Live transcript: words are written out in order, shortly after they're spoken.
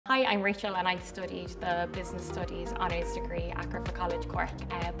Hi, I'm Rachel and I studied the Business Studies Honours degree at Griffith College, Cork,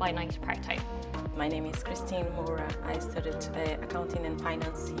 by night part-time. My name is Cristine. I studied accounting and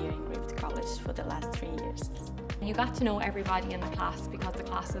finance here in Griffith College for the last 3 years. You got to know everybody in the class because the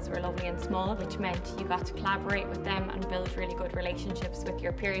classes were lovely and small, which meant you got to collaborate with them and build really good relationships with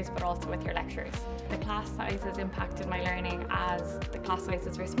your peers but also with your lecturers. The class sizes impacted my learning as the class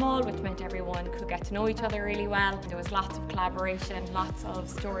sizes were small, which meant everyone could get to know each other really well. There was lots of collaboration, lots of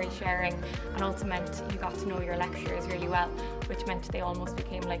story sharing, and also meant you got to know your lecturers really well, which meant they almost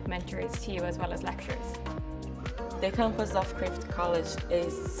became like mentors to you as well as lecturers. The campus of Griffith College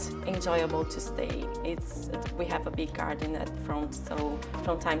is enjoyable to stay. We have a big garden at front, so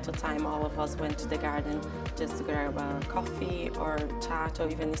from time to time all of us went to the garden just to grab a coffee or chat or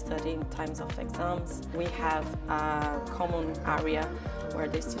even study in times of exams. We have a common area where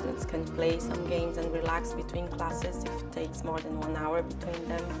the students can play some games and relax between classes if it takes more than 1 hour between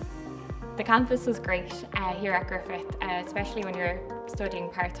them. The campus is great here at Griffith, especially when you're studying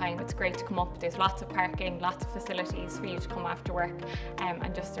part-time. It's great to come up. There's lots of parking, lots of facilities for you to come after work,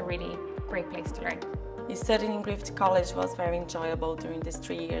 and just a really great place to learn. Studying in Griffith College was very enjoyable during these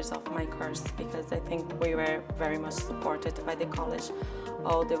 3 years of my course because I think we were very much supported by the college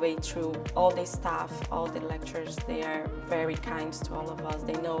all the way through. All the staff, all the lecturers, they are very kind to all of us.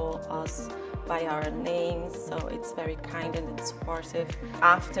 They know us by our names, so it's very kind and it's supportive.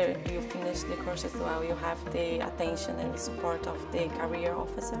 After you finish the course as well, you have the attention and the support of the career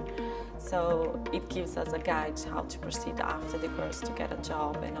officer. So it gives us a guide how to proceed after the course to get a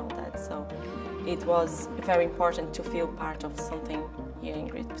job and all that. So it was very important to feel part of something here in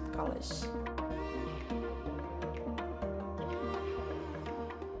Griffith College.